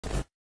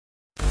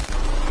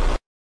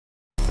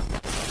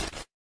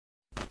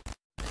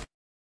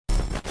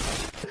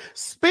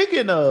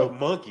Speaking of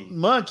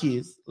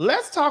monkeys,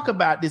 let's talk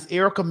about this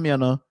Erica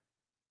Mena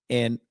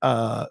and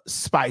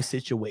Spice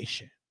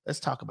situation. Let's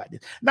talk about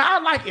this. Now,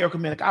 I like Erica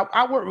Mena.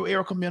 I worked with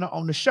Erica Mena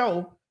on the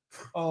show.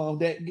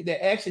 That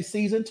actually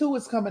season 2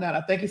 is coming out.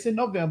 I think it's in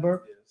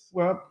November. Yes.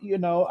 Well,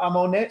 I'm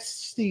on that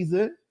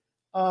season.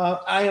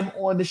 I am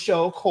on the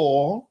show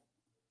called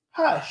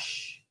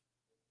Hush.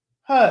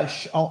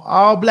 Hush on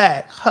All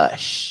Black.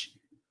 Hush.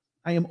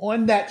 I am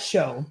on that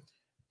show.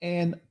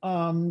 And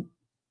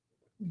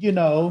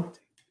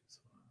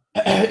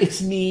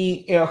it's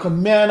me, Erica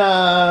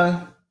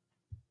Mena,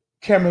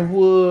 Cameron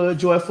Wood,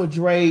 Joyful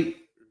Drake,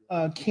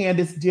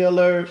 Candace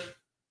Dillard,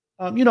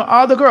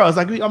 all the girls.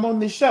 Like I'm on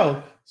this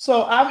show.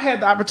 So I've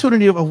had the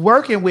opportunity of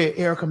working with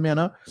Erica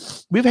Mena.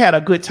 We've had a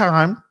good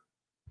time.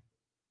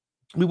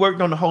 We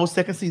worked on the whole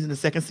second season. The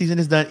second season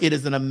is done. It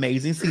is an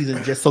amazing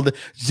season. Just so that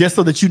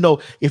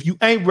if you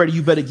ain't ready,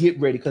 you better get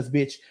ready. Because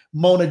bitch,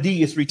 Mona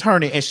D is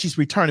returning, and she's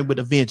returning with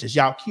a vengeance.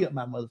 Y'all killed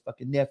my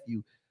motherfucking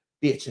nephew,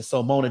 bitch. And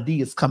so Mona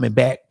D is coming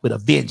back with a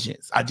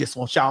vengeance. I just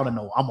want y'all to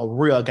know I'm a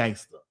real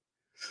gangster.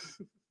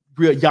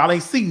 Real, y'all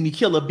ain't seen me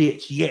kill a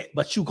bitch yet,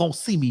 but you gonna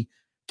see me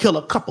kill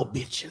a couple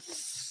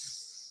bitches.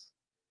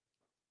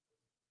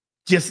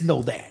 Just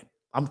know that.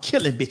 I'm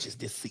killing bitches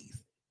this season.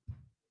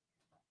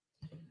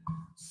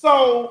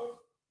 So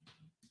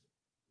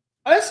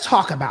let's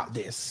talk about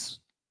this.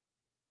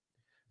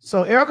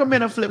 So Erica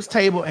Mena flips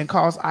table and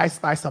calls Ice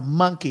Spice a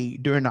monkey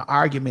during the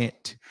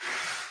argument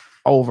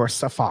over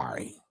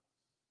Safari.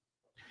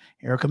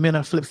 Erica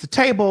Mena flips the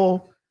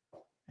table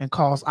and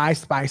calls Ice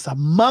Spice a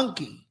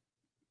monkey.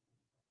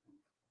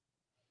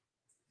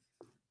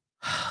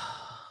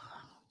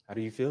 How do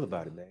you feel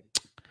about it, man?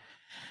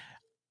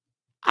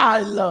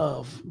 I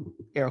love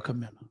Erica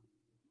Mena.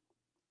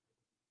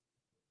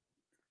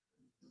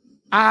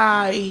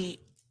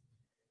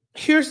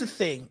 Here's the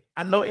thing.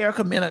 I know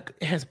Erica Mena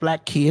has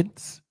black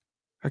kids.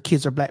 Her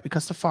kids are black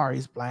because Safari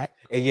is black.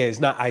 And yeah, it's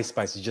not Ice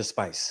Spice, it's just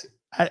Spice.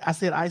 I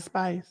said Ice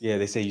Spice? Yeah,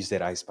 they say you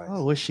said Ice Spice.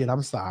 Oh, well, shit,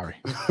 I'm sorry.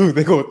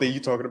 They gonna think you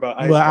talking about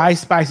Ice Spice.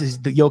 Ice Spice is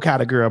your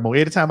kind of girl, but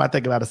every time I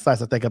think about a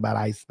spice, I think about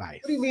Ice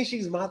Spice. What do you mean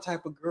she's my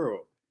type of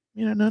girl?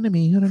 You know what I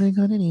mean? I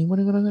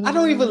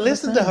don't even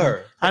listen to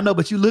her. I know,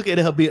 but you look at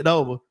her bent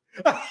over.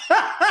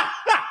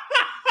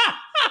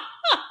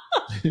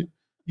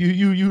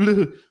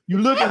 You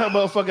look at her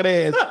motherfucking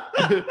ass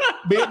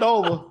bent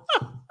over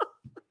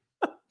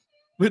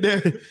with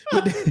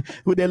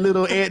that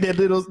little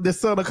the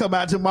sun will come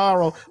out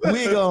tomorrow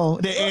wig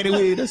on that Annie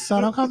wig. The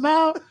sun will come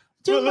out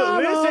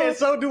tomorrow. Look, Liz said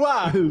so do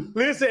I.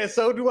 Liz said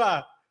so do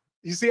I.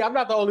 You see, I'm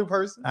not the only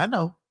person. I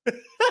know.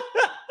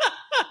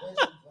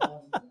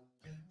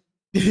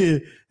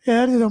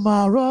 And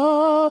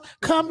tomorrow,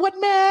 come with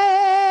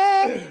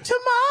me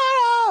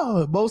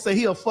tomorrow. Mo say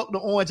he'll fuck the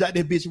orange out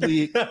that bitch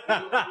wig.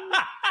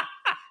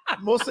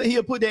 Mo say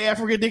he'll put that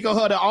African dick on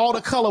her that all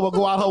the color will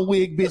go out her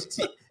wig, bitch.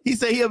 He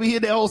said he'll be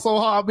hitting that hole so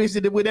hard,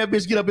 bitch, that when that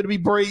bitch get up, it'll be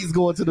braids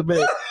going to the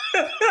bed.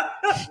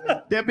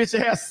 That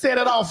bitch has set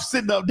it off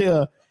sitting up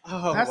there.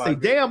 Oh, I say,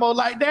 damn, Mo,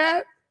 like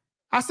that?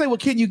 I say, well,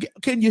 can you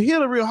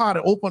hit her real hard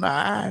and open her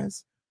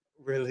eyes?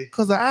 Really?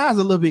 Because her eyes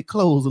are a little bit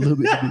closed, a little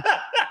bit.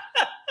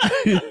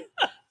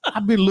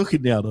 I've been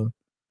looking at her.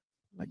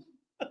 Like,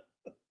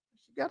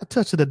 she got a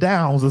touch of the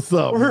downs or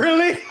something.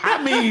 Really?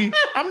 I mean,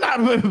 I'm not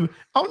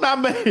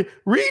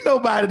read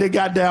nobody that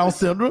got Down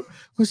syndrome,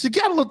 but she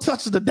got a little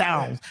touch of the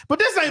downs. But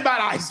this ain't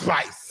about Ice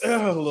Spice.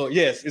 Oh, Lord.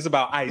 Yes, it's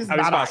about ice. It's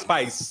about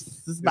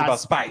spice. It's about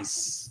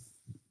spice.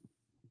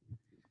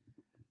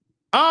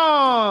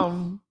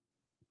 I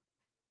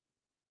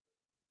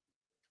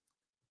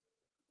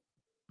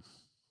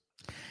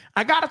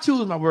gotta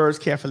choose my words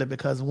carefully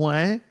because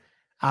one,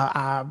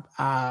 I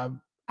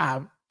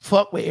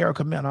fuck with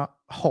Erica Mena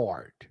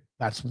hard.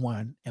 That's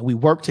one. And we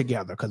work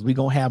together because we're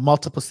going to have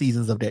multiple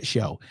seasons of that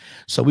show.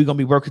 So we're going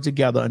to be working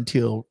together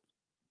until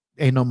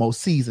ain't no more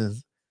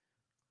seasons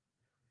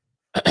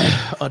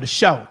of the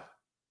show.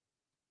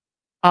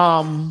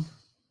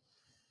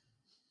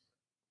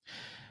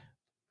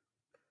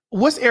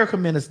 What's Erica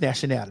Mena's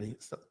nationality?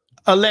 So,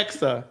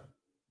 Alexa,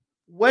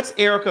 what's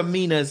Erica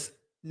Mena's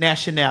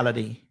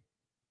nationality?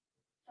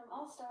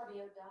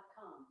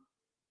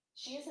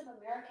 She is of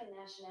American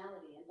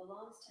nationality and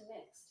belongs to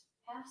mixed,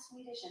 half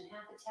Swedish and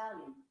half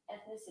Italian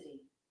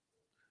ethnicity.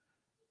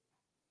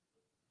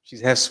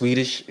 She's half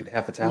Swedish and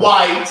half Italian.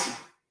 White.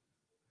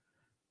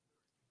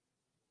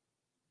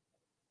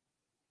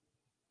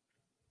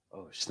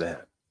 Oh,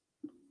 snap.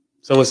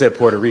 Someone said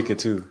Puerto Rican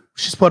too.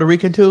 She's Puerto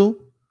Rican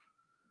too?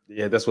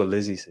 Yeah, that's what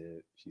Lizzie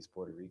said. She's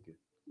Puerto Rican.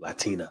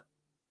 Latina.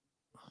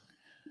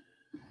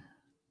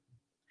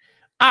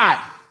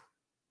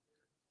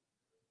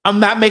 I'm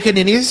not making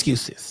any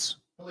excuses.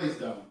 Please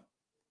don't.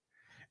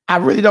 I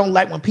really don't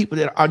like when people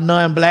that are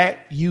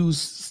non-black use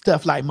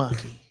stuff like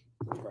monkey.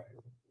 Right.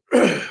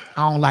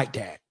 I don't like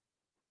that.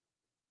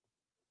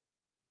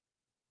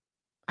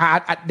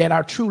 I that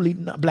are truly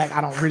not black,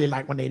 I don't really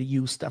like when they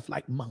use stuff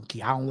like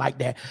monkey. I don't like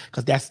that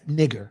because that's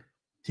nigger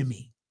to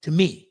me. To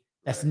me,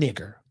 that's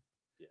nigger.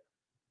 Yeah.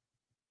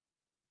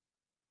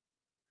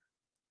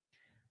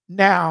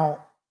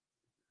 Now,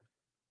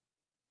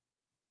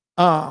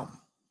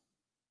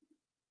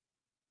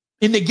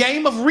 in the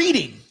game of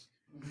reading,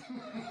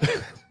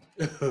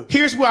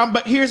 here's where I'm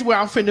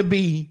finna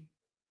be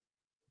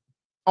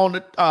on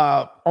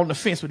the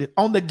fence with it.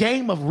 On the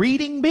game of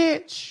reading,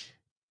 bitch,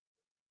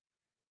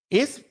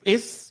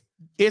 it's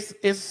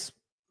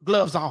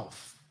gloves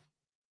off.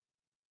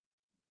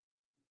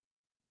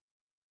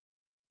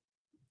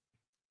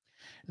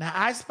 Now,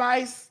 Ice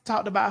Spice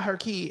talked about her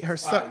kid, her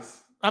son.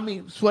 I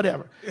mean,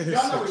 whatever. Y'all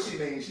know what she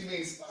means. She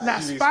means Spice. Now,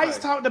 Spice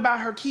talked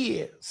about her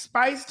kid.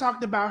 Spice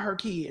talked about her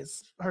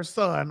kids, her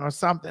son, or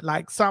something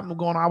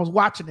going on. I was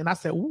watching and I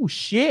said, "Ooh,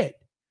 shit."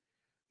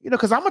 You know,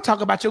 because I'm gonna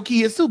talk about your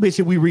kids too, bitch,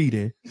 if we read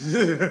it.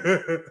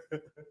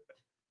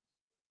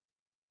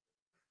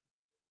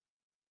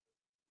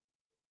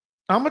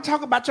 I'm gonna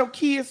talk about your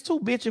kids too,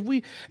 bitch.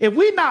 If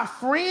we not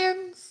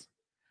friends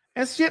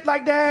and shit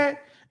like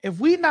that, if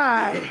we in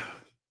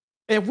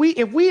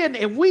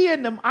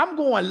them, I'm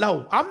going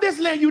low. I'm just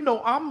letting you know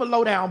I'm a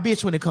low down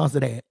bitch when it comes to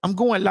that. I'm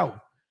going low.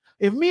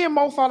 If me and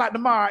Mo fall out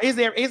tomorrow, it's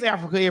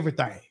Africa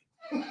everything.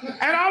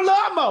 And I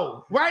love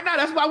Mo. Right now,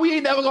 that's why we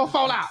ain't never gonna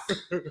fall out.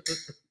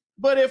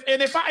 But if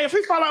he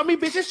fall out with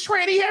me, bitch, it's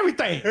tranny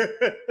everything.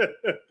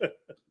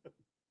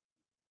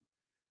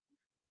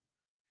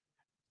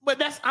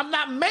 But I'm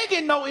not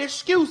making no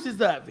excuses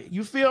of it.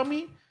 You feel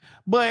me?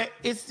 But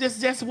it's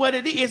just what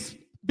it is.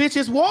 Bitch,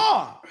 it's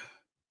war.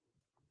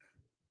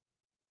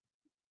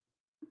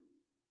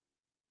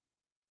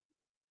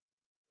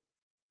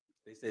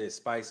 They said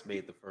Spice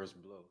made the first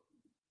blow.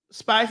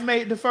 Spice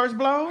made the first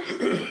blow?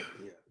 Yeah.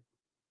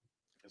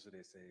 That's what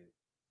they said.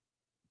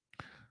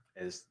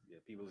 As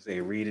people say,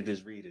 read it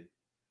is reading.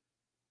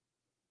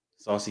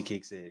 Saucy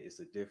Cake said it's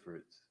a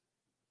difference.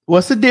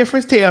 What's the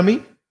difference? Tell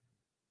me.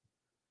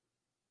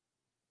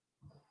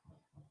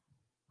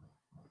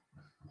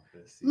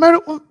 Murder,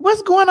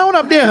 what's going on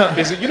up there?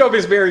 You know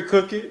Miss Mary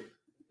cooking.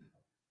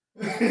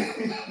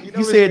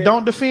 You said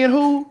don't defend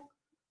who?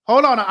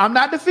 Hold on. I'm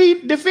not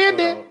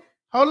defending.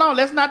 Hold on.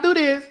 Let's not do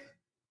this.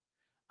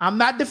 I'm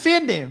not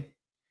defending.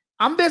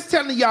 I'm just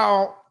telling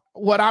y'all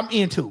what I'm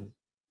into.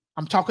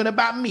 I'm talking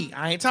about me.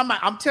 I ain't talking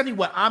about, I'm telling you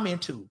what I'm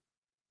into.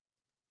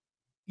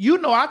 You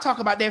know, I talk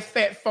about that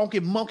fat, funky,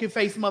 monkey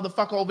face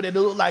motherfucker over there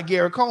that look like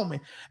Gary Coleman.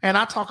 And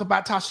I talk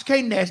about Tasha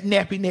K. Nash,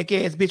 nappy neck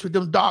ass bitch with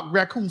them dark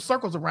raccoon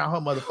circles around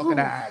her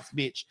motherfucking eyes,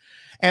 bitch.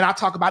 And I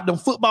talk about them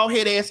football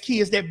head ass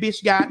kids that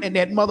bitch got and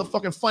that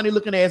motherfucking funny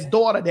looking ass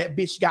daughter that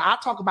bitch got. I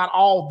talk about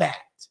all that.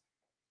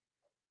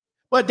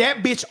 But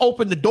that bitch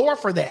opened the door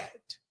for that.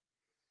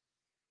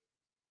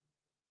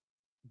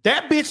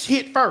 That bitch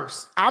hit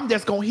first. I'm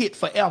just gonna hit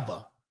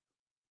forever.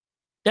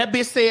 That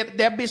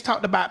bitch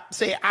talked about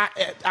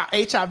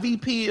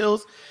HIV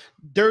pills,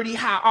 dirty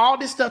high, all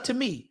this stuff to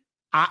me.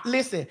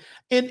 Listen,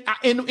 in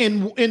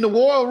the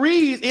Royal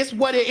Reads, it's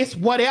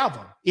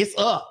whatever. It's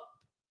up.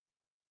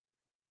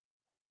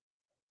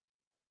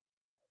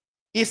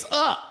 It's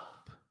up.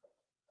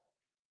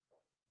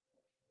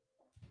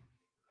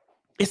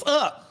 It's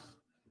up.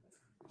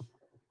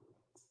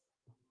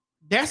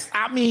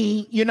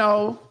 You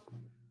know.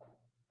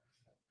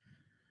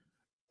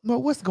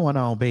 Well, what's going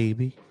on,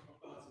 baby?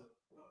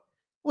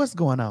 What's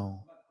going on?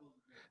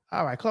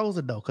 All right, close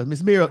the door because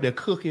Miss Mary up there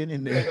cooking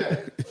and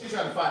she's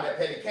trying to find that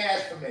petty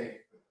cash for me.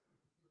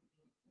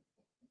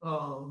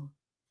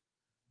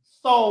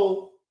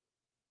 So,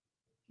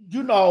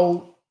 you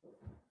know,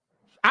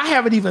 I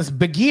haven't even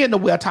begun to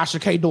wear Tasha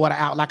K daughter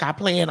out like I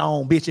plan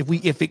on, bitch.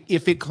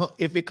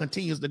 If it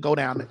continues to go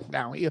down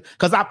here,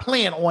 because I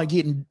plan on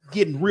getting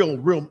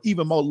real,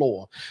 even more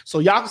lower. So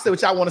y'all can say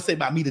what y'all want to say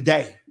about me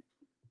today.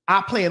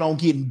 I plan on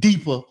getting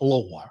deeper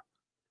lower.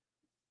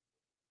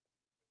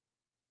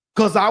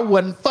 Because I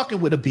wasn't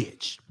fucking with a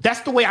bitch. That's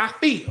the way I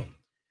feel.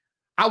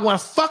 I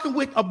wasn't fucking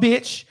with a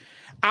bitch.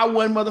 I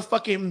wasn't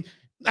motherfucking,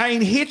 I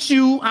ain't hit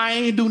you. I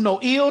ain't do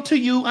no ill to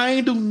you. I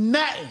ain't do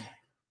nothing.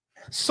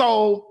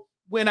 So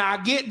when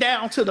I get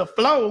down to the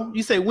flow,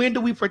 you say, when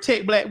do we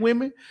protect black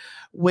women?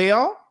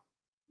 Well,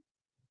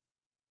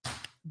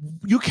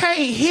 you can't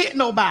hit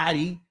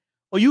nobody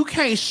or you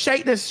can't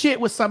shake the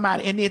shit with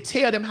somebody and then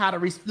tell them how to,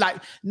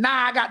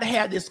 now I got to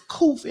have this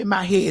coof in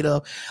my head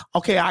of,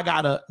 okay, I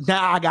got to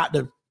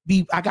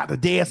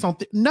dance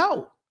something.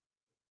 No,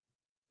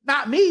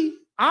 not me.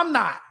 I'm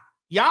not.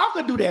 Y'all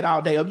could do that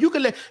all day. If you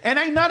could and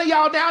ain't none of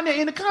y'all down there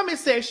in the comment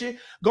section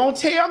gonna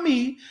tell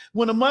me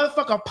when a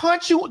motherfucker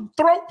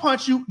throat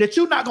punch you, that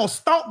you're not gonna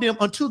stomp them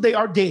until they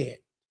are dead.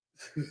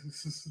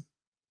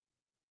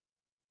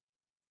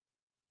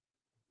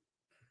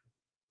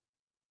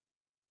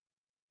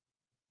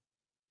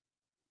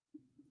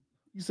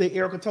 You say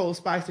Erica told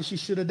Spice that she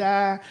should have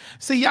died.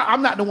 See, y'all,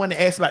 I'm not the one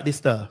to ask about this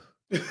stuff.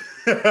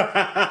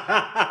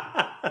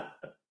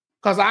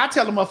 Cause I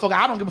tell a motherfucker,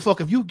 I don't give a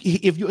fuck if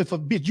a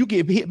bitch you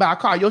get hit by a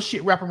car, your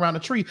shit wrap around a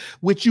tree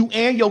with you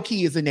and your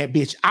kids in that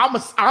bitch.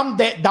 I'm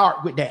that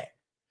dark with that.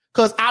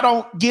 Cause I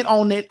don't get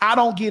on it.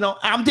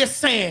 I'm just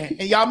saying,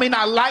 and y'all may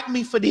not like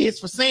me for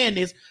saying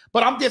this,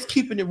 but I'm just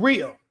keeping it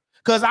real.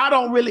 Cause I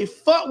don't really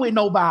fuck with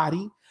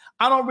nobody.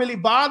 I don't really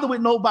bother with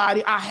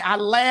nobody. I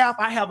laugh.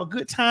 I have a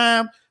good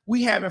time.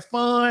 We having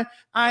fun.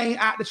 I ain't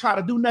out to try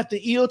to do nothing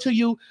ill to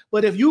you.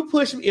 But if you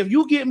push me, if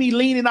you get me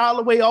leaning all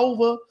the way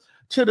over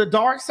to the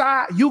dark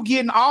side, you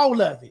getting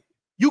all of it.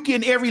 You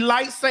getting every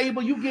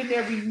lightsaber. You getting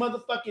every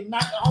motherfucking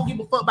knife. I don't give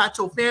a fuck about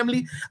your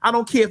family. I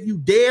don't care if you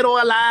dead or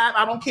alive.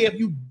 I don't care if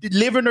you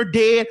living or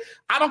dead.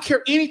 I don't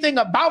care anything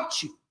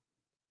about you.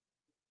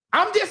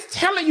 I'm just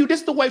telling you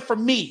this the way for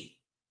me.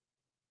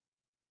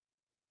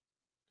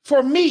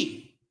 For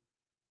me.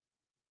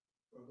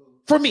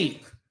 For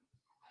me.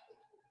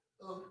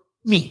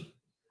 Me.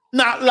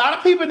 Now, a lot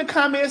of people in the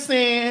comments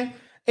saying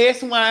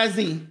X, Y,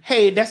 Z.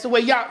 Hey, that's the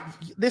way y'all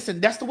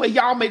listen. That's the way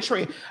y'all may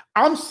trade.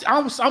 I'm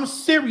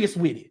serious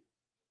with it.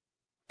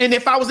 And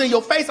if I was in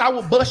your face, I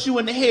would bust you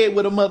in the head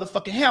with a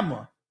motherfucking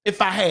hammer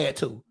if I had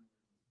to.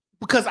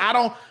 Because I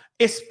don't,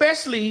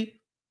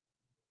 especially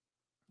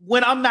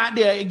when I'm not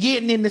there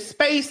getting in the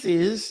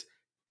spaces,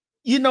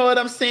 you know what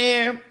I'm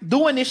saying?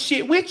 Doing this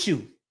shit with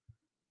you.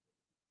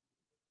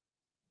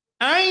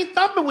 I ain't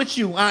thumping with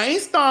you. I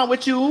ain't starring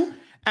with you.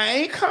 I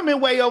ain't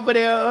coming way over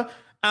there.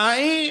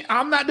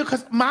 I'm not doing,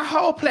 because my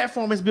whole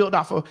platform is built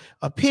off of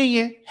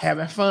opinion,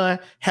 having fun,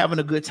 having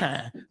a good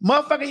time.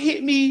 Motherfucker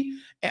hit me,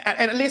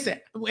 and listen,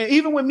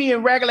 even when me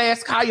and regular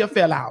ass Kaya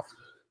fell out,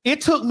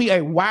 it took me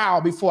a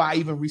while before I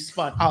even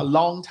respond. A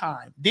long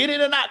time. Did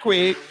it or not,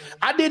 Craig?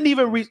 I didn't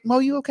even Mo,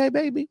 you okay,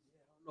 baby?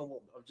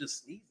 No, I'm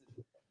just sneezing.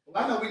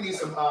 Well, I know we need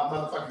some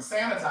motherfucking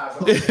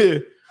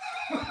sanitizer.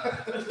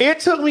 It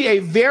took me a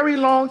very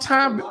long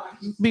time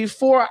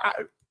before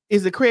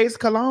is it Craig's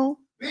cologne?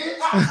 Bitch.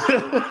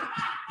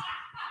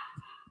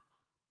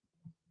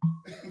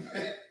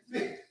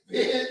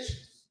 Bitch.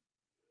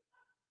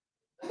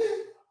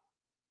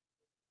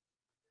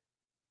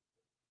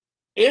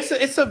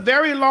 It's a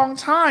very long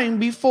time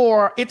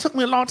before it took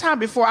me a long time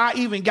before I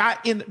even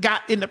got in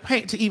the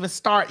paint to even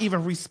start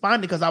even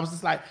responding, because I was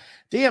just like,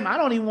 damn, I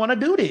don't even want to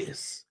do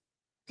this.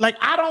 Like,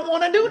 I don't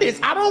want to do this.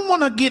 I don't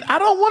want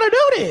to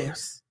do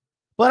this.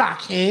 But I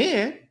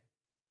can.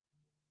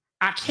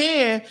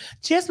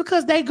 Just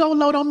because they go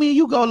low don't mean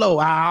you go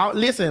low.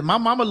 Listen, my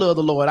mama love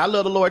the Lord. I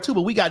love the Lord too,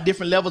 but we got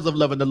different levels of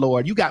loving the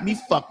Lord. You got me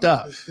fucked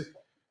up.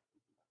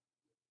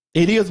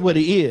 It is what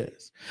it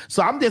is.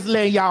 So I'm just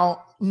letting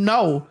y'all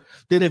know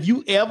that if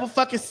you ever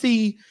fucking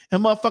see a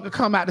motherfucker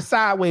come out the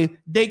sideways,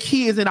 they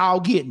kids and all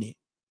getting it.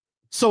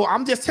 So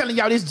I'm just telling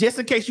y'all this just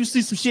in case you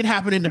see some shit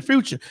happen in the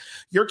future.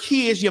 Your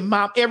kids, your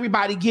mom,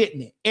 everybody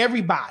getting it.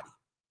 Everybody.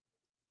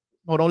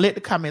 Oh, don't let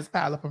the comments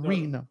pile up. I'm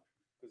reading them.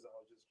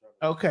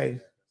 Okay.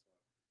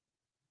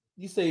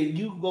 You say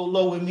you go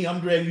low with me,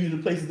 I'm dragging you to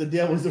places the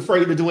devil is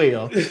afraid to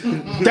dwell.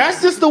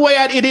 That's just the way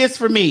it is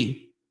for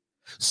me.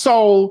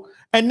 So,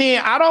 and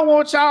then I don't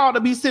want y'all to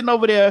be sitting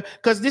over there,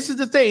 because this is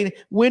the thing.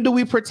 When do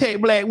we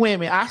protect black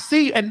women? I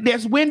see, and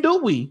that's when do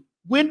we?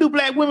 When do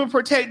black women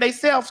protect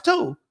themselves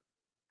too?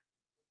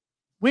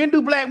 When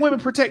do black women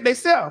protect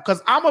themselves?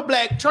 Because I'm a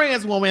black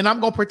trans woman and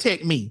I'm going to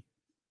protect me.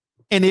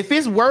 And if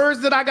it's words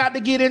that I got to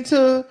get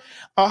into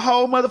a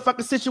whole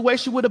motherfucking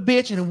situation with a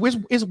bitch,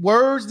 and it's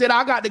words that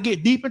I got to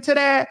get deep into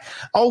that,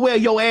 oh, well,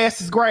 your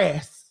ass is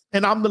grass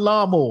and I'm the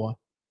lawnmower.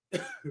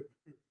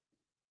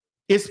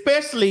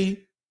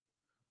 Especially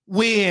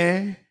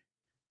when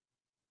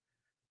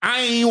I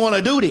ain't want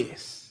to do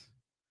this.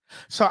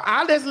 So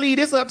I'll just leave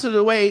this up to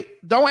the way.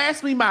 Don't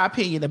ask me my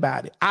opinion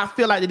about it. I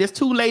feel like there's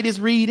two ladies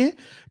reading,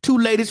 two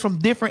ladies from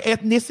different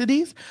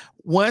ethnicities.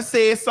 One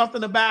says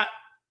something about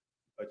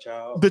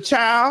the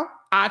child.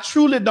 I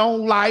truly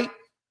don't like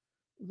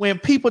when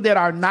people that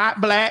are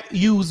not black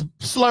use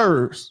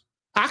slurs.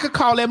 I could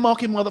call that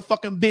monkey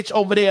motherfucking bitch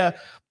over there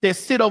that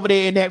sit over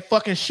there in that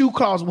fucking shoe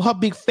closet with her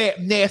big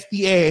fat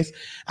nasty ass.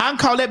 I can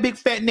call that big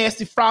fat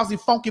nasty frowsy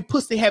funky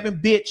pussy having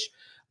bitch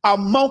a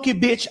monkey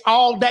bitch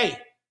all day.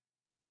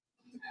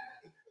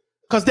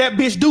 Cause that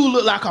bitch do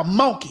look like a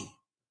monkey.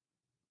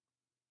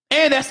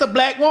 And that's a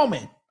black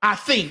woman, I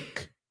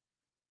think.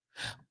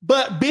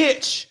 But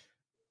bitch,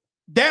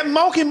 that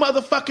monkey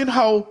motherfucking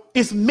hoe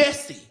is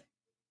messy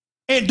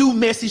and do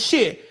messy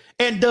shit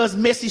and does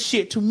messy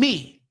shit to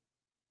me.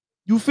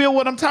 You feel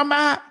what I'm talking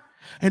about?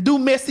 And do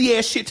messy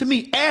ass shit to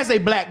me as a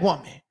black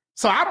woman.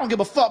 So I don't give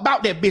a fuck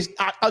about that bitch.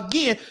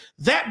 Again,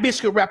 that bitch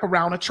could wrap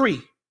around a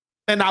tree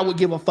and I would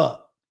give a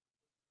fuck.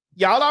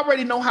 Y'all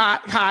already know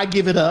how I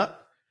give it up.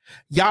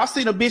 Y'all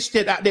seen a bitch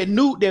that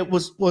knew that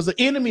was an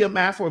enemy of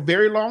mine for a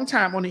very long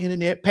time on the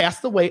internet,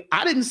 passed away.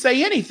 I didn't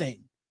say anything.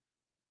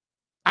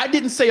 I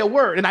didn't say a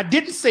word, and I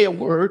didn't say a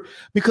word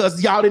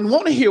because y'all didn't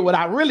want to hear what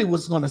I really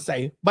was going to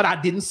say, but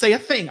I didn't say a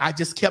thing. I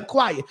just kept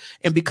quiet.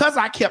 And because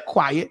I kept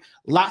quiet,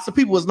 lots of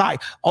people was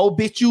like, oh,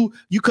 bitch, you,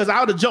 because I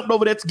would have jumped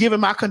over there to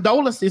giving my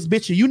condolences,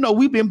 bitch. You know,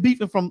 we've been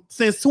beefing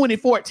since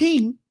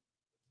 2014.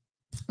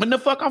 When the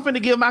fuck I'm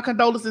finna give my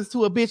condolences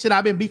to a bitch that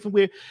I've been beefing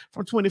with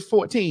from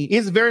 2014?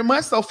 It's very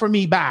much so for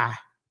me, bye.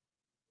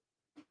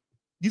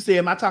 You said,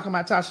 am I talking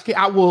about Tasha K?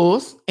 I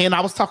was, and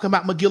I was talking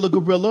about Magilla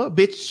Gorilla.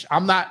 Bitch,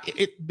 I'm not,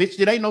 bitch,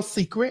 it ain't no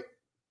secret.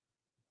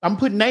 I'm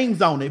putting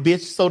names on it,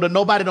 bitch, so that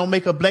nobody don't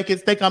make a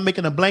blanket, think I'm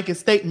making a blanket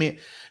statement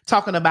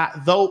talking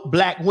about those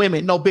black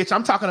women. No, bitch,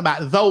 I'm talking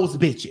about those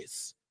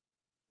bitches.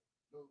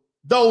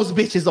 Those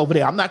bitches over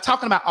there. I'm not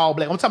talking about all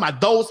black. I'm talking about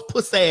those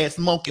puss-ass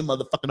monkey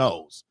motherfucking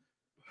hoes.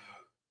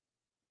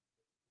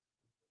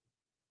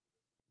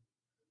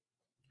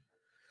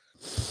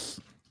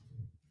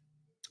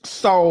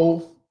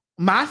 So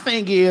my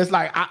thing is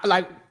like,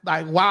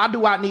 why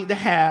do I need to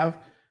have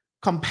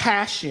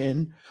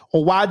compassion,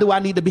 or why do I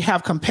need to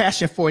have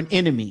compassion for an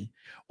enemy,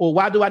 or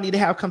why do I need to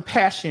have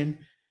compassion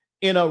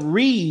in a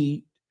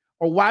read,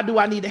 or why do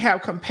I need to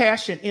have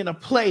compassion in a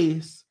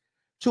place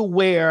to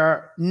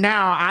where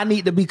now I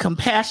need to be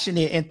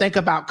compassionate and think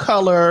about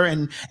color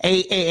and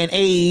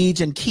age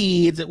and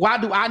kids? Why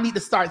do I need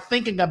to start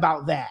thinking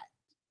about that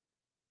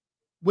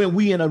when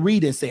we in a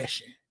reading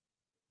session?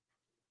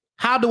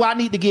 How do I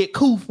need to get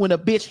coof when a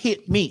bitch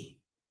hit me?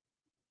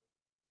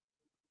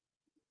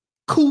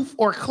 Coof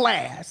or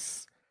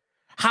class?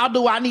 How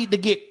do I need to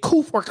get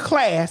coof or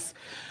class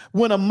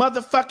when a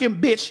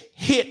motherfucking bitch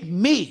hit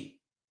me?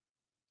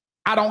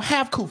 I don't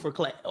have coof or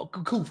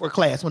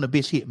class when a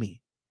bitch hit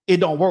me. It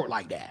don't work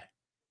like that.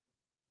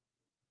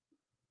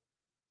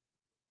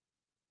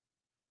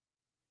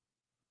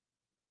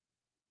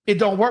 It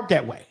don't work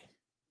that way.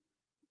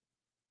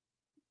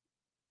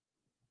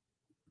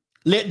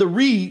 Let the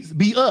reads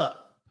be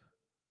up.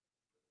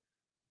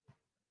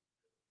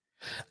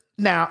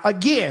 Now,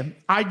 again,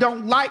 I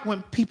don't like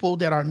when people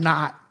that are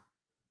not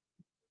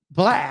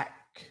black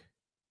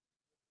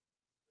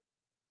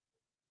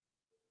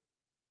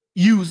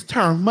use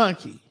term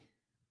monkey.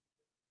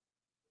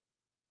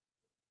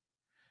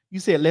 You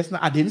said, let's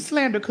not, I didn't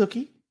slander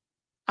Cookie.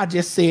 I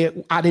just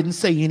said I didn't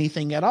say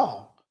anything at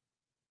all.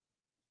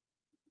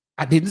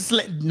 I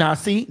didn't now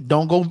see,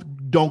 don't go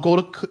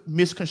to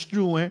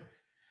misconstruing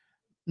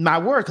my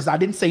word, because I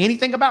didn't say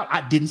anything about,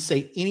 I didn't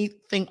say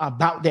anything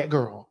about that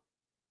girl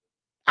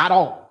at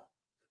all.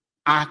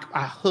 I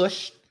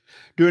hushed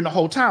during the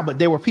whole time, but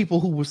there were people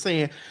who were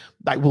saying,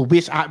 like, well,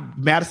 bitch,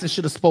 Madison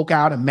should have spoke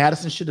out, and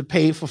Madison should have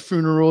paid for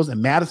funerals,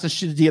 and Madison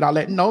should have did all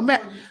that.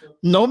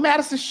 No,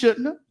 Madison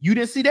shouldn't have. You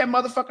didn't see that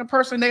motherfucking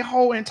person, their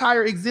whole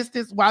entire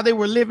existence while they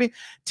were living,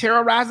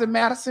 terrorizing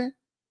Madison?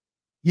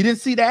 You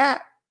didn't see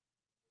that?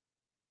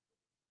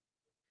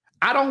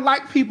 I don't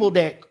like people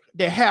that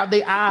have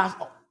their eyes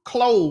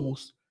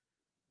closed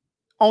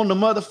on the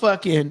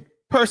motherfucking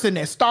person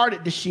that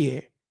started the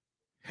shit,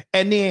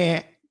 and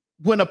then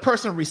when a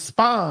person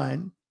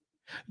responds,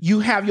 you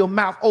have your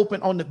mouth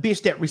open on the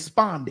bitch that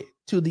responded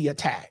to the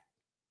attack.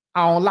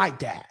 I don't like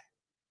that.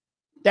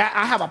 That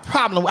I have a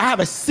problem. I have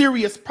a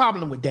serious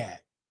problem with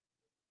that.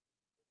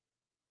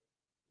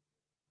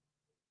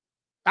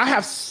 I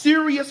have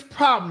serious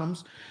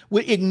problems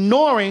with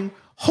ignoring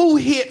who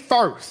hit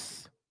first.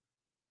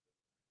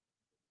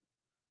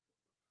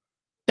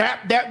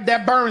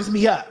 That burns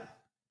me up.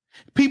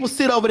 People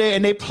sit over there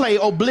and they play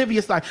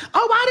oblivious, like,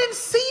 oh, I didn't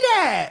see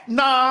that.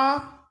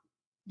 Nah,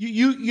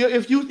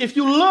 if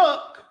you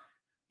look,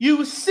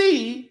 you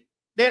see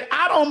that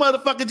I don't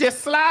motherfucker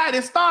just slide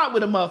and start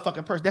with a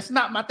motherfucking person. That's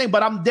not my thing.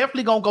 But I'm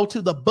definitely gonna go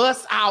to the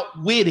bus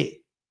out with it.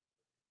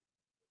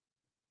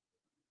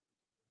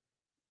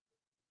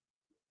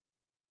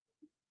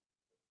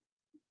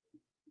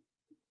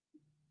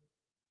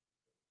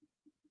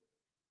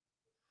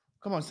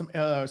 Come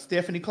on,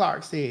 Stephanie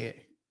Clark said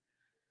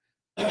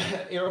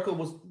Erica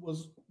was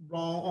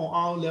wrong on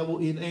all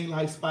levels. It ain't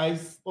like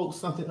Spice spoke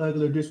something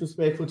ugly or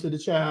disrespectful to the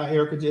child.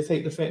 Erica just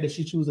hate the fact that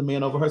she chose a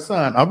man over her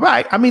son. All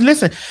right. I mean,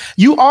 listen,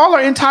 you all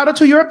are entitled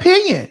to your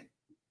opinion.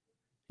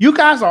 You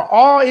guys are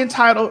all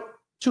entitled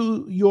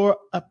to your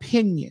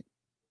opinion.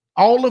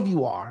 All of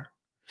you are.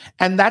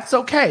 And that's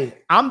okay.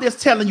 I'm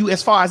just telling you,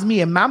 as far as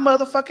me and my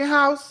motherfucking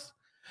house,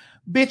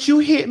 bitch, you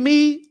hit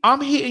me,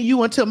 I'm hitting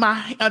you until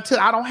I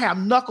don't have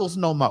knuckles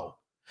no more.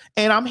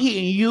 And I'm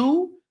hitting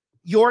you,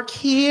 your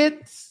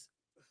kids,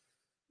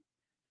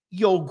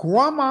 your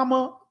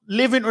grandmama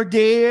living or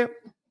dead,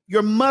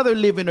 your mother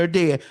living or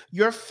dead,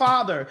 your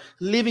father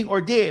living or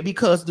dead,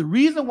 because the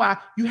reason why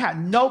you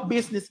had no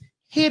business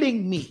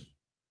hitting me.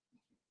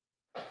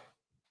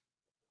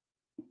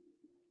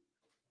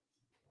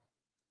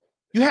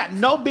 You had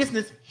no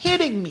business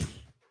hitting me.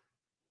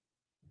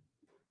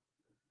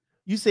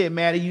 You said,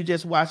 Maddie, you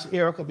just watched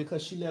Erica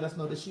because she let us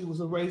know that she was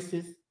a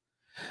racist.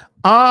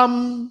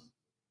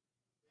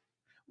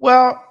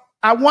 Well,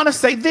 I want to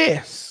say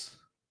this.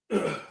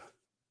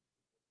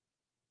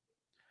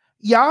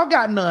 Y'all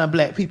got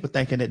non-black people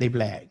thinking that they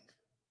black.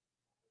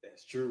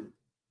 That's true.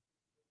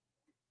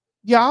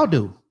 Y'all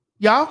do.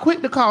 Y'all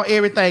quick to call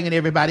everything and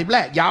everybody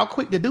black. Y'all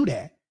quick to do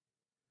that.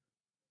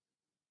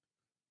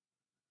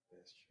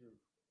 That's true.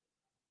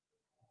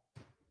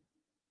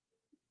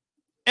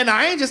 And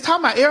I ain't just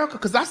talking about Erica,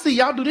 because I see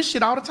y'all do this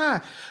shit all the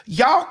time.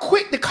 Y'all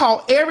quick to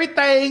call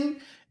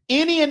everything,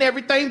 any and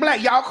everything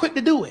black. Y'all quick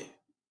to do it.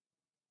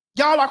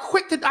 Y'all are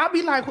quick to, I'll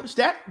be like, what's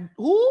that?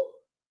 Who?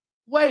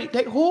 Wait,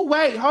 who?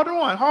 Wait, hold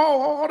on.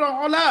 Hold on,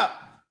 hold up.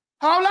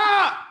 Hold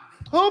up.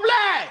 Who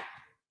black?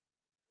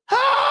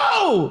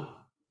 Who?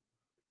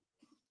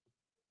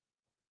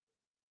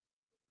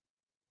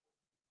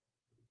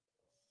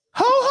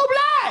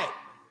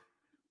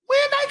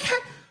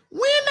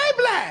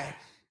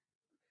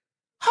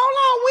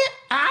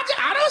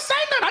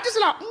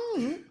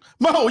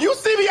 Mo, you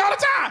see me all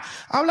the time.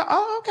 I'm like,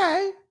 oh,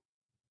 okay.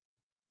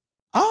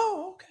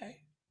 Oh, okay.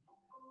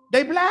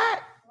 They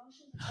black.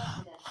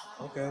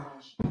 Okay.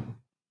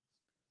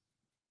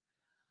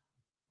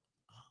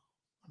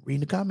 Reading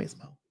the comments,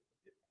 Mo.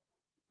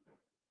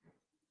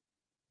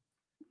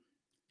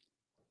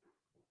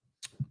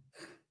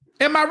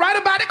 Am I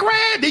right about it,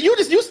 Craig? Did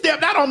you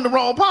stepped out on the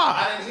wrong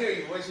part? I didn't hear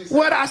you. What you said?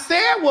 What I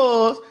said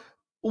was,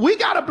 we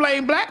gotta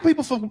blame black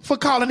people for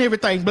calling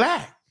everything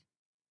black.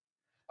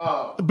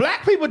 Oh.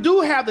 Black people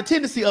do have the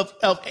tendency of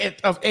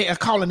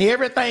calling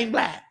everything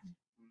black.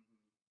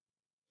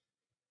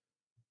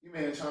 You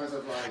mean in terms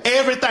of like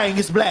everything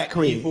is black,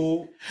 Craig.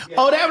 People. Yeah.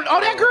 Oh,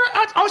 that girl.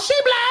 Oh, she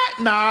black?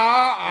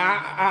 Nah.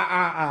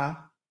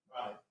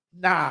 Right.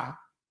 Nah.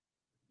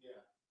 Yeah.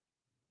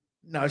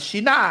 No,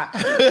 she not.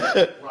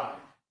 Right.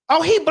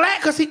 Oh, he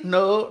black because he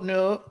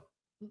no.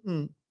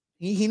 Mm-mm.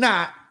 He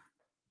not.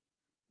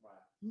 Right.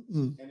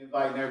 Mm-mm. And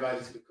inviting everybody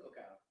to the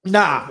cookout.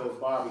 Nah. Those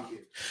barbecue.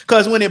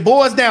 Because when it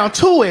boils down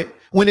to it,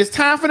 when it's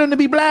time for them to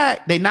be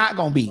black, they not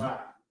gonna be. Right.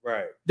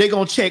 Right. They're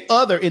gonna check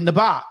other in the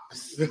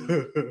box.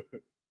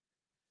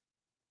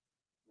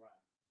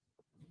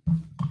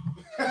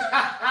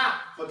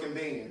 Fucking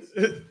beans.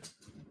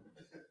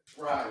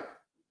 Right.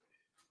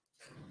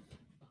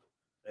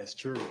 That's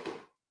true.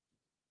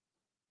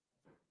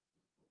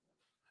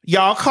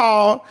 Y'all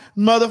call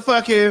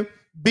motherfucking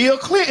Bill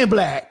Clinton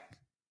black.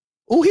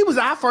 Oh, he was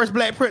our first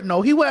black president.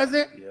 No, he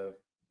wasn't. Yeah,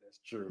 that's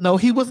true. No,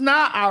 he was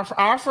not.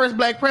 Our first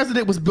black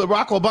president was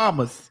Barack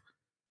Obama's.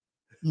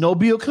 No,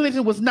 Bill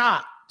Clinton was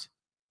not.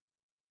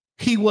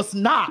 He was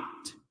not.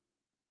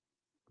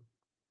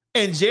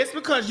 And just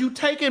because you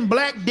taking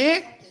black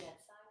dick,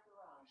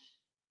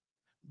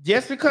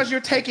 just because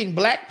you're taking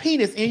black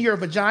penis in your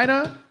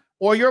vagina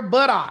or your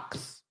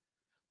buttocks,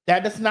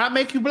 that does not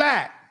make you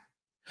black.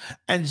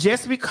 And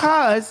just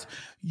because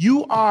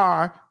you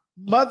are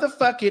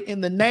motherfucking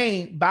in the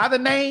name, by the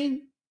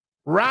name,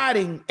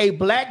 riding a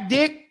black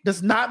dick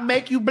does not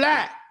make you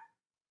black.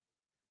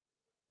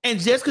 And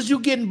just because you're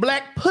getting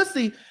black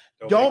pussy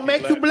don't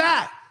make you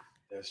black.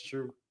 That's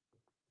true.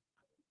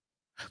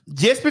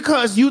 Just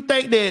because you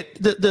think that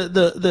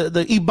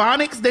the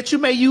ebonics that you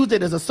may use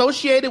that is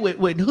associated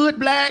with hood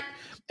black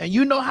and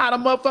you know how to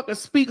motherfucker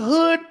speak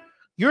hood,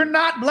 you're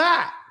not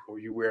black. Or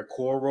you wear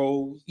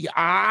cornrows.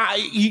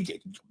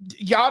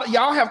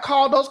 Y'all have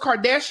called those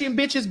Kardashian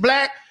bitches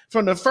black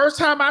from the first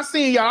time I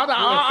seen y'all.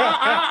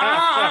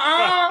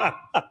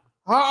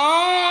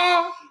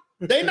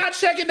 They not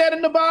checking that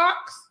in the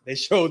box. They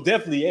show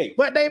definitely ain't.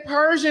 But they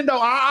Persian though.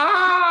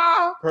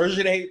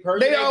 Persian ain't. Persian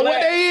They ain't are black.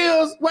 what they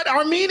is. What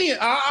Armenian?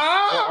 Or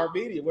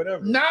Armenian,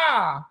 whatever.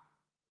 Nah.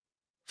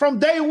 From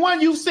day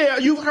one,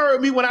 you've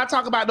heard me when I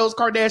talk about those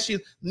Kardashians.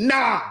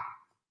 Nah.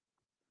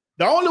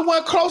 The only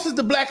one closest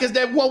to black is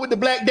that one with the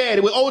black daddy,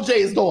 with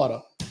OJ's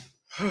daughter.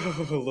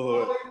 Oh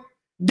Lord.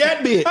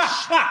 That bitch.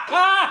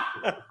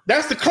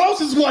 That's the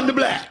closest one to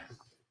black.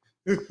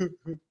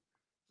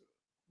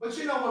 But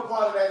you know what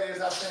part of that is,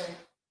 I think?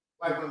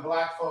 Like when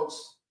black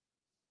folks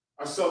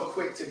are so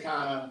quick to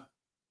kind of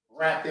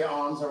wrap their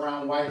arms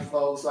around white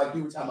folks, like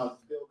you were talking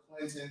about Bill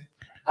Clinton.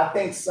 I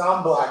think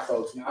some black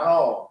folks, not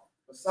all,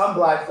 but some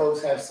black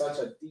folks have such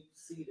a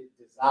deep-seated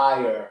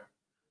desire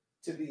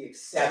to be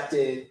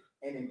accepted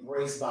and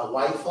embraced by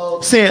white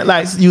folks. Saying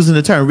like using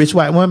the term rich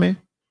white woman.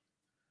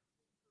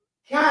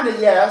 Kind of,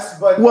 yes,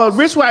 but well,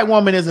 rich white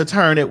woman is a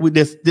term that with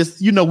this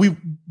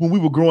when we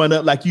were growing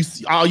up, like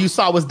all you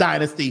saw was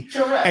Dynasty.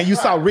 Correct, and you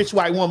saw rich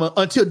white woman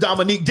until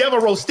Dominique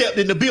Devereaux stepped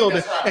in the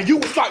building, right. And you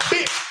was like,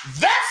 bitch,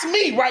 that's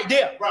me right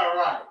there.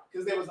 Right,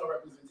 because there was no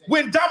representation.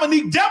 When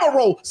Dominique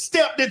Devereaux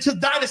stepped into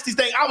Dynasty's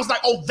thing, I was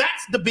like, oh,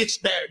 that's the bitch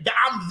there.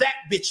 I'm that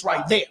bitch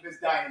right there.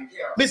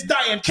 Miss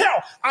Diane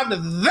Carroll. I'm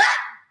that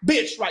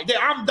bitch right there.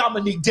 I'm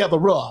Dominique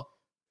Devereaux.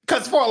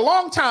 Because for a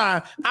long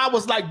time, I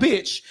was like,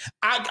 bitch,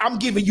 I'm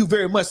giving you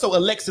very much. So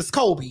Alexis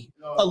Colby,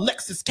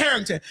 Alexis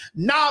Carrington.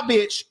 Nah,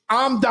 bitch,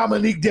 I'm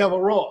Dominique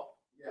Devereaux.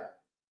 Yeah.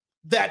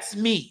 That's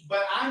me.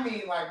 But I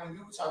mean, like, when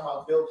you were talking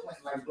about Bill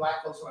Clinton, like,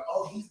 black folks were like,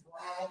 oh, he's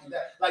black. And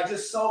that, like,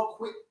 just so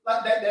quick.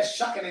 Like, that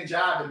shucking and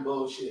jiving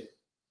bullshit.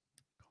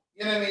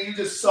 You know what I mean? You're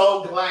just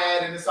so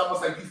glad. And it's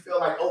almost like you feel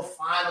like, oh,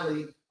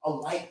 finally, a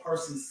white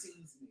person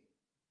sees me.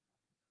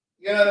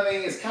 You know what I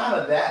mean? It's kind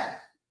of that.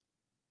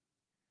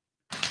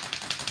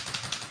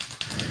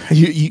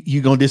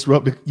 You gonna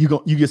disrupt the,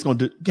 you just gonna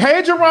do.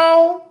 Hey,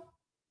 Jerome,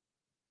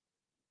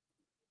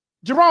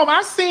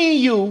 I seen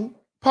you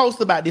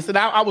post about this, and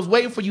I was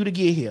waiting for you to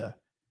get here.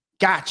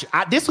 Gotcha.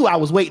 This is who I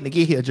was waiting to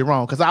get here,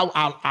 Jerome, because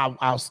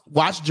I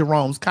watched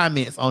Jerome's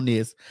comments on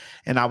this,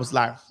 and I was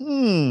like,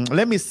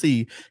 let me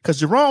see, because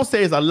Jerome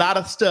says a lot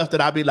of stuff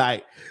that I'd be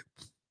like,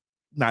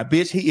 nah,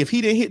 bitch, if he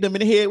didn't hit them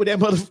in the head with that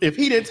mother, if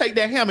he didn't take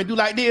that hammer and do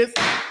like this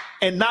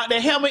and knock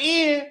that hammer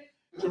in,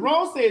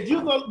 Jerome said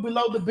you go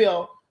below the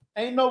belt.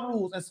 Ain't no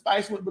rules, and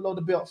Spice went below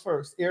the belt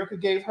first. Erica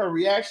gave her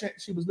reaction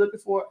she was looking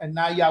for, and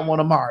now y'all want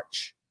to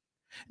march.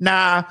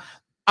 Now,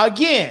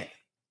 again,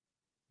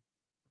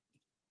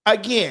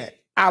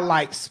 I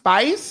like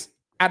Spice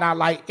and I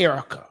like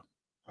Erica.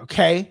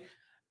 Okay,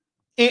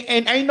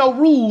 And ain't no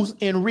rules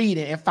in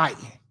reading and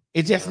fighting.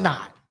 It's just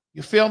not.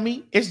 You feel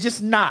me? It's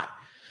just not.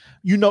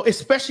 You know,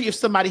 especially if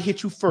somebody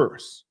hit you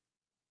first.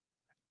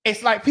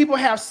 It's like people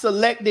have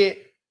selected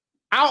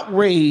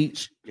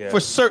outrage for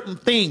certain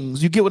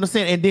things. You get what I'm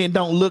saying? And then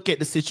don't look at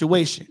the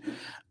situation.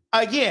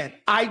 Again,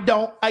 I'm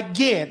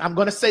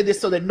going to say this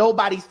so that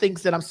nobody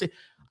thinks that I'm saying.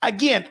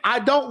 Again, I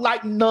don't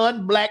like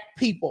non-black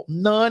people,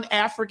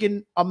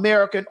 non-African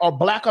American or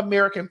Black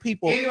American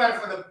people. Anybody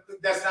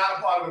that's not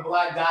a part of the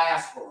Black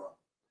diaspora.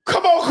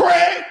 Come on,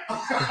 Craig.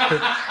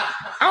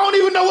 I don't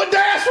even know what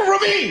diaspora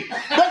means.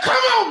 But come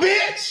on,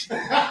 bitch.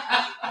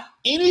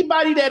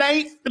 Anybody that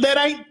ain't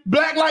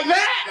black like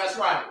that. That's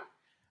right.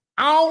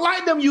 I don't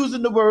like them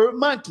using the word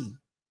monkey.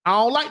 I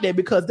don't like that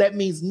because that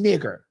means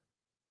nigger.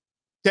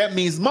 That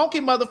means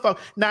monkey motherfucker.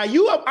 Now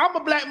I'm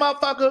a black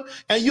motherfucker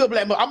and you're a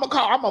black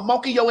motherfucker. I'm gonna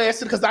monkey your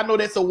ass because I know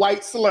that's a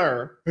white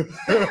slur.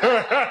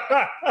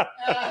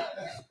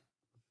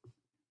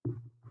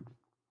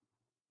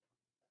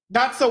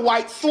 That's a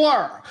white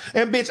slur.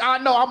 And bitch, I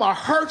know I'm gonna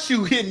hurt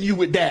you hitting you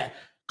with that.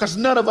 Because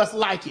none of us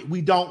like it.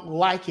 We don't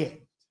like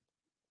it.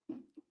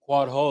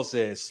 Quad Hall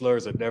says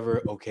slurs are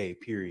never okay,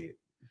 period.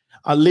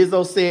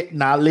 Lizzo said,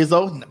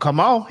 Lizzo, come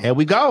on, here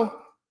we go.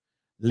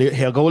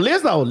 Here go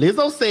Lizzo.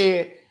 Lizzo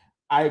said,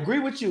 I agree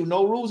with you,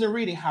 no rules in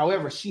reading.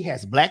 However, she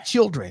has black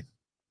children.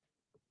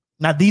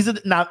 Now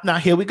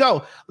here we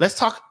go. Let's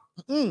talk.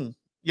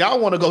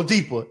 Y'all want to go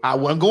deeper. I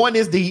wasn't going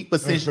this deep,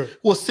 but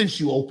since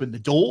you opened the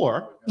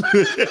door,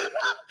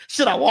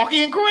 should I walk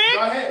in, Craig?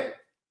 Go ahead.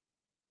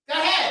 Go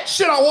ahead.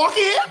 Should I walk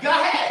in? Go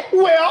ahead.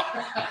 Well,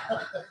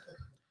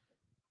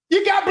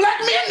 you got black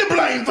men to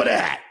blame for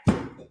that.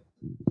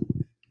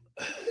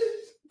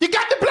 You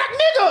got the black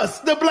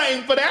niggas to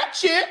blame for that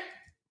shit.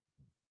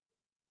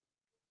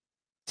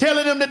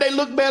 Telling them that they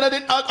look better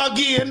than,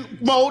 again,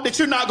 Mo, that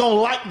you're not going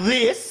to like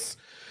this.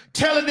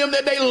 Telling them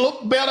that they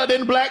look better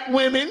than black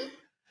women.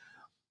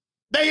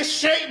 They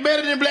shape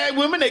better than black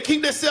women. They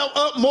keep themselves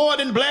up more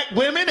than black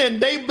women,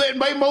 and they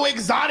more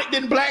exotic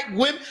than black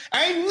women.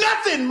 Ain't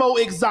nothing more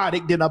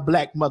exotic than a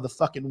black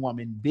motherfucking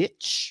woman,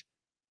 bitch.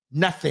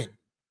 Nothing.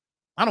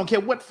 I don't care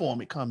what form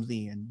it comes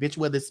in, bitch,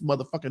 whether it's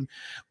motherfucking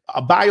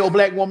a bio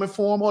black woman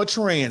form or a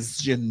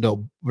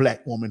transgender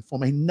black woman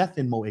form. Ain't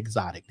nothing more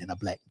exotic than a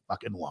black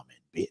fucking woman,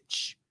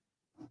 bitch.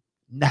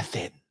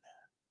 Nothing.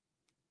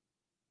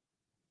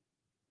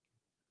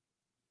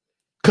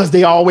 Because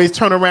they always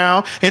turn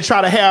around and try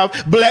to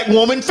have black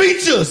woman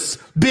features,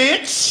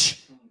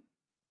 bitch.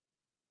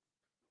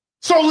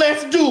 So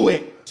let's do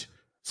it.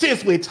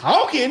 Since we're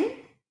talking,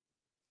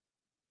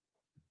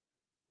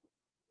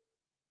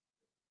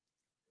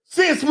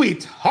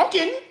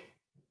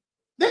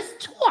 let's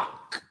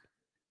talk.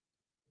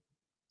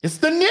 It's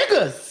the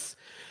niggas.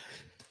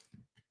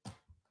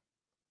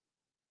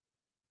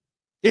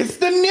 It's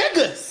the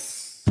niggas.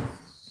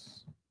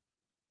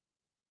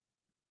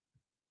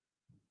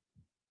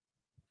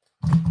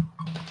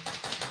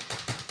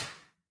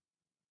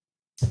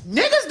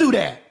 Niggas do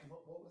that.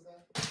 What was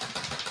that?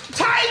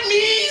 Tight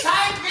knees.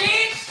 Tight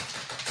knees.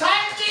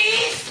 Tight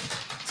knees.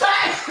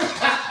 Tight.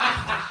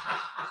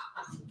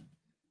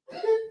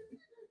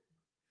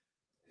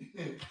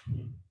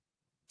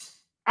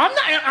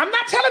 I'm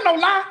not telling no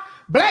lie.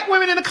 Black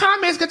women in the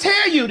comments can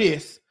tell you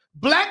this.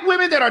 Black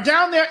women that are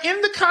down there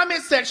in the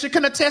comment section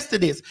can attest to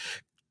this.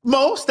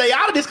 Mo, stay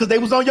out of this because they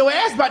was on your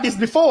ass about this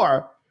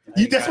before.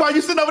 That's why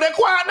you sitting over there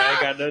quiet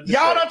now.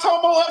 Y'all done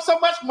told Mo up so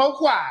much, Mo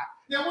quiet.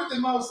 Yeah, what did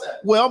Mo say?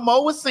 Well,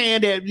 Mo was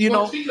saying that, she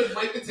couldn't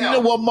wait to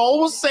tell. Well, Mo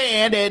was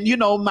saying that,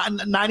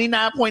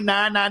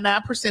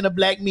 99.999% of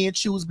black men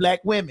choose black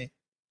women.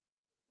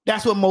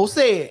 That's what Mo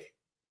said.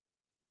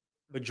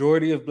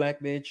 Majority of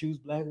black men choose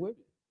black women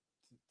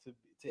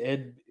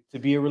to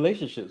be in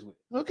relationships with.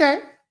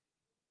 Okay.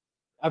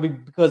 I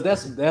mean, because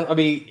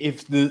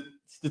if the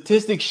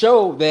statistics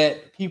show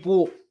that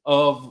people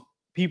of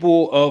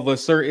a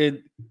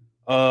certain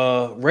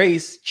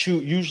race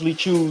usually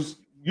choose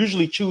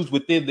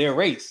within their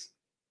race.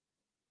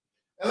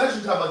 Unless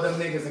you talk about them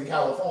niggas in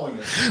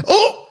California.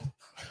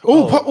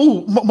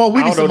 Mo,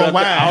 we need some more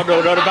wine. I don't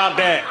know nothing about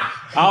that.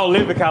 I don't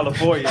live in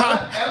California.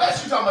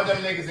 Unless you talk about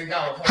them niggas in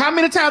California. How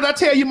many times I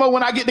tell you, Mo,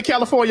 when I get to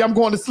California, I'm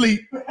going to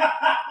sleep?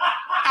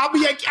 I'll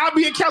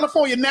be in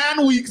California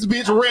 9 weeks,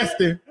 bitch,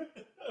 resting.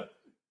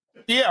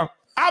 Yeah.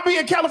 I'll be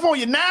in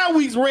California 9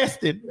 weeks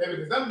resting. Yeah,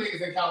 because them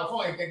niggas in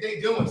California think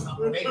they doing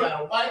something. They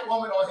got a white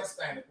woman or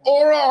Hispanic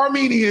woman. Or an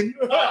Armenian.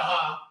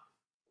 Uh-huh.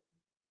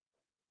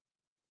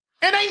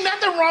 And ain't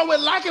nothing wrong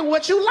with liking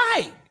what you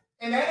like.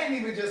 And that ain't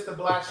even just the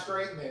black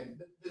straight men.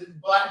 The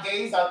black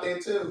gays out there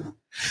too.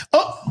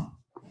 Oh.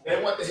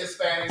 They want the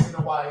Hispanics and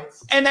the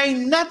whites. And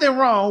ain't nothing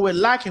wrong with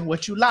liking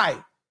what you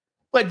like.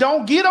 But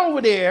don't get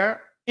over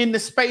there in the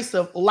space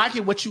of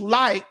liking what you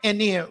like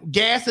and then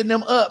gassing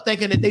them up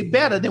thinking that they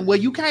better than where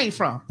you came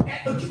from.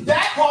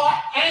 That part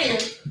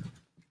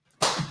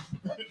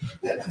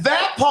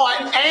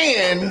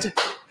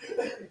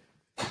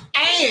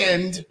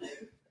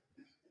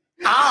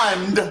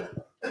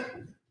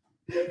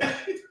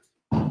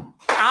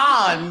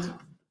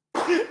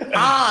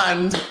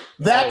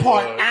That Oh,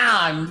 part, Lord.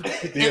 and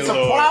it's a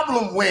Lord.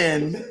 problem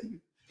when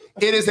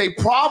it is a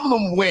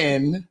problem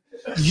when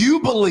you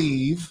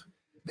believe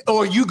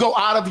or you go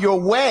out of your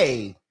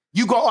way.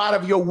 You go out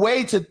of your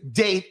way to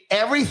date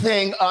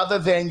everything other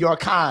than your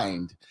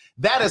kind.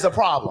 That is a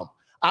problem.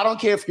 I don't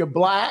care if you're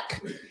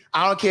black.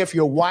 I don't care if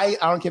you're white.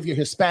 I don't care if you're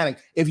Hispanic.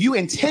 If you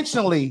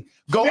intentionally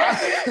go out,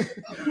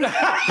 if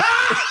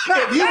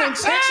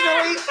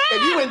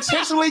you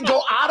intentionally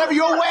go out of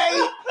your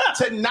way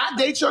to not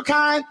date your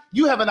kind,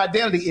 you have an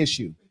identity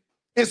issue.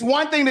 It's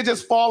one thing to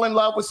just fall in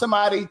love with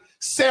somebody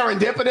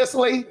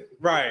serendipitously.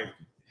 Right.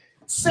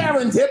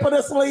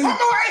 Serendipitously. Come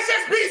on,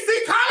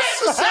 HSBC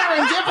college.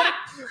 Serendipitous.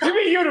 You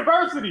mean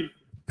university?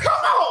 Come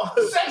on,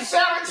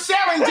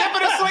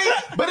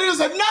 serendipitously. But it is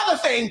another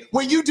thing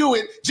when you do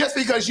it just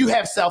because you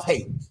have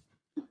self-hate.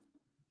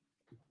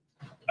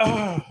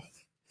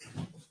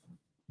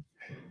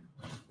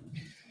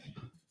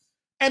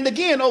 And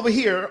again, over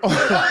here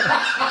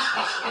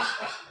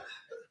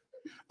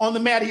on the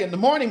Maddie in the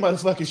Morning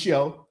motherfucking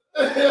show,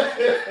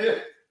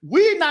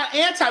 we're not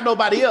anti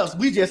nobody else.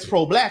 We just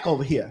pro-black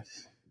over here.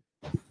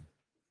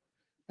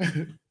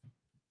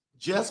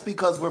 Just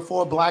because we're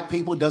for black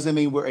people doesn't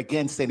mean we're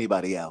against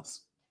anybody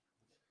else.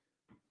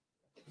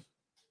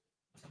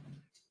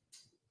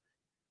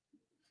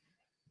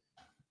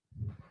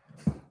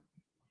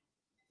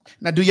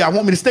 Now, do y'all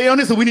want me to stay on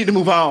this or we need to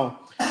move on?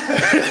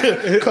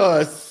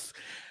 Cause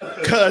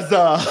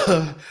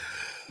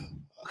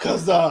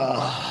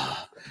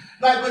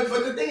Like,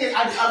 but the thing is,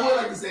 I would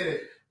like to say that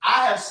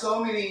I have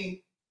so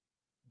many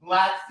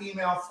black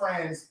female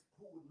friends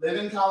who live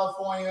in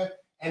California,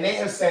 and they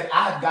have said,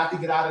 I have got to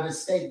get out of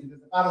this state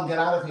because if I don't get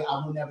out of here,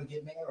 I will never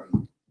get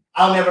married.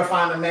 I'll never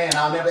find a man.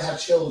 I'll never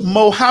have children.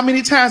 Mo, how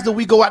many times do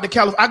we go out to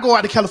California? I go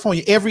out to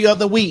California every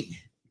other week.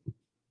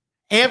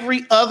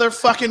 Every other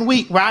fucking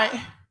week, right?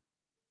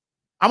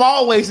 I'm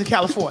always in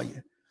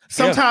California.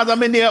 Sometimes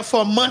I'm in there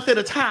for a month at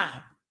a time.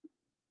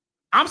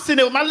 I'm sitting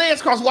there with my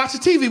legs crossed watching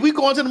TV. We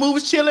going to the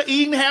movies, chilling,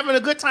 eating, having a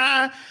good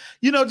time.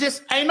 You know,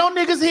 just ain't no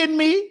niggas hitting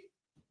me.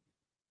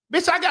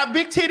 Bitch, I got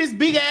big titties,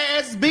 big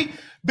ass, big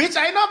bitch.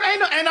 Ain't no,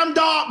 and I'm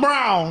dark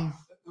brown.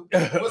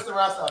 What's the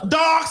rest of it?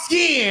 Dark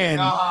skin,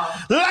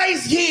 light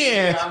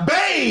skin,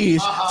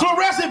 beige,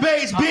 fluorescent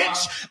beige,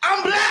 bitch.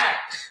 I'm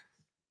black.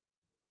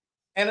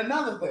 And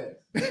another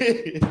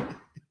thing.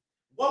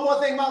 One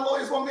more thing my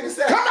lawyers want me to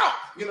say. Come on.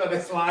 You know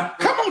this line.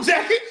 Come on,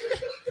 Jackie.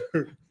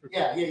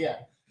 Yeah.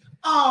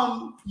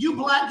 You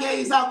black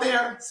gays out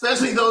there,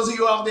 especially those of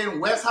you out there in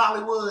West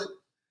Hollywood,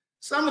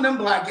 some of them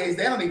black gays,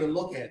 they don't even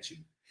look at you.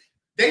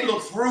 They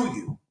look through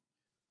you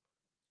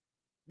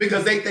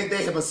because they think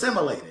they have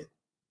assimilated.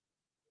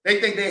 They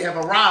think they have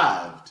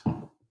arrived.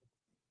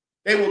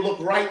 They will look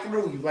right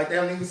through you like they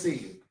don't even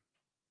see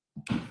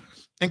you.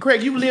 And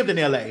Craig, you lived in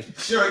LA.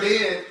 Sure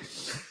did.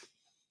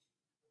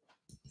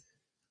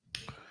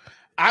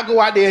 I go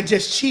out there and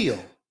just chill.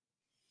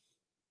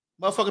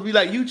 Motherfucker be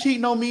like, you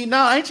cheating on me? No,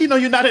 I ain't cheating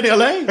on you, not in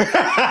LA.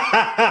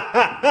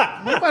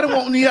 Nobody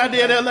want me out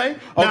there in LA.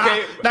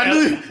 Okay.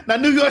 Now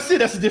New York City,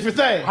 that's a different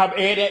thing.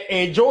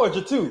 And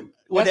Georgia too.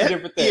 That's a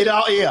different thing.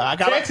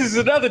 Texas is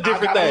another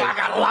different thing. I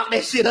gotta lock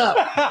that shit up.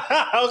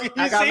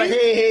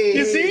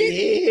 You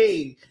see?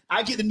 Hey.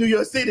 I get to New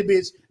York City,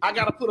 bitch. I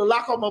gotta put a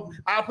lock on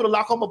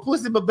my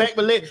pussy, but back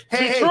my leg.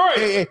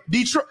 Hey,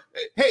 Detroit.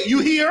 Hey, you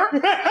here?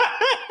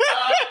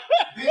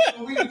 Bitch,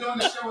 when we were doing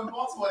the show in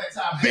Baltimore that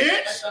time.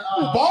 Bitch,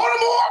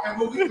 Baltimore? And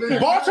when we were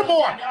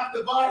Baltimore. Got off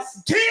the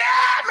bus. Yeah,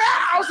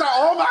 man. I was like,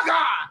 oh my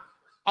God.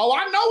 Oh,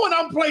 I know when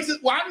I'm places.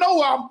 Well, I know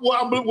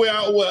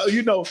where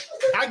you know,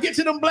 I get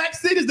to them black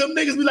cities, them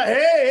niggas be like,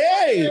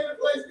 hey.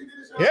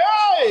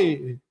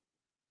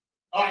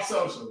 Art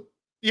Social.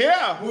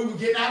 Yeah. We were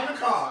getting out of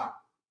the car.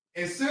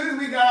 As soon as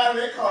we got out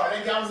of that car,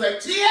 that guy was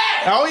like,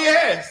 yeah. Oh,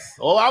 yes.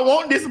 Oh, I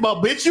want this,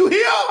 but bitch, you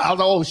here? I was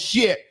like, oh,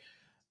 shit.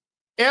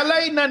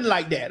 LA, nothing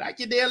like that. I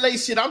get the LA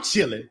shit, I'm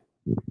chilling.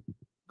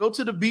 Go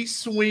to the beach,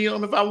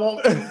 swim if I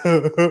want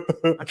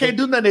to. I can't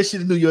do none of that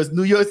shit in New York.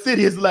 New York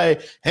City is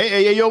like,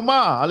 hey, yo,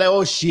 ma. I'm like,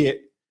 oh,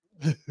 shit.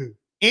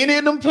 Any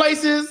of them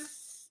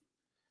places?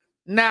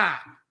 Nah.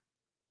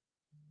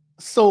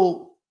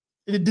 So,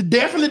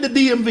 definitely the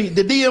DMV.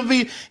 The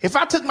DMV, if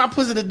I took my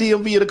pussy to the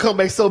DMV, it'll come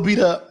back so beat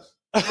up.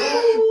 I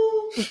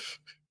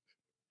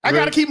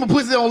got to keep my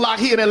pussy on lock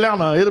here in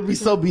Atlanta. It'll be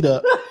so beat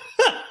up.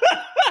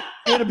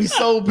 It'll be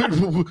so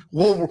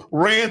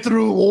ran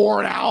through,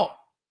 worn out.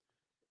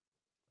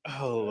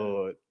 Oh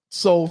Lord!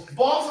 So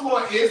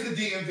Baltimore is the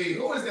DMV.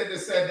 Who is that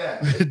said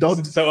that?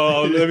 don't.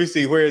 So let me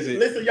see. Where is it?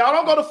 Listen, y'all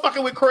don't go to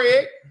fucking with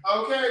Craig.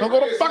 Okay. Don't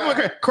go to fucking with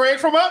Craig. Craig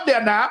from up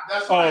there now.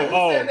 That's right.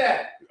 Who said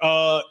that?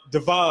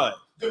 Devon.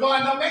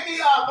 Devon, don't make me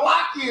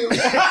block you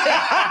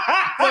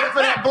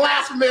for that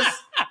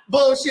blasphemous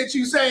bullshit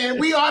you saying.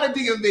 We are the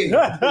DMV.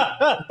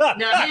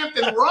 Now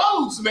Hampton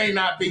Roads may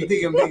not be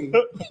DMV.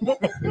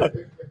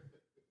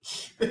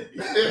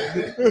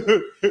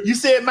 You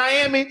said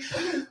Miami.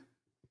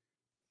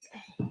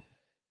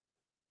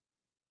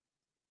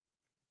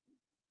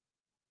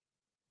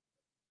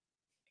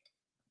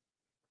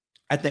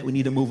 I think we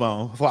need to move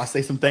on before I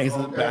say some things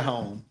about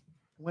home.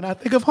 When I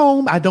think of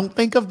home, I don't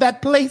think of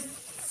that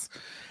place.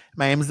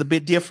 Miami's a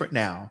bit different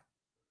now.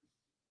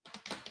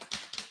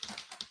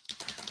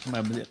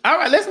 All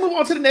right, let's move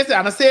on to the next.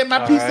 I done said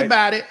my piece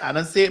about it. I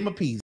done said my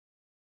piece.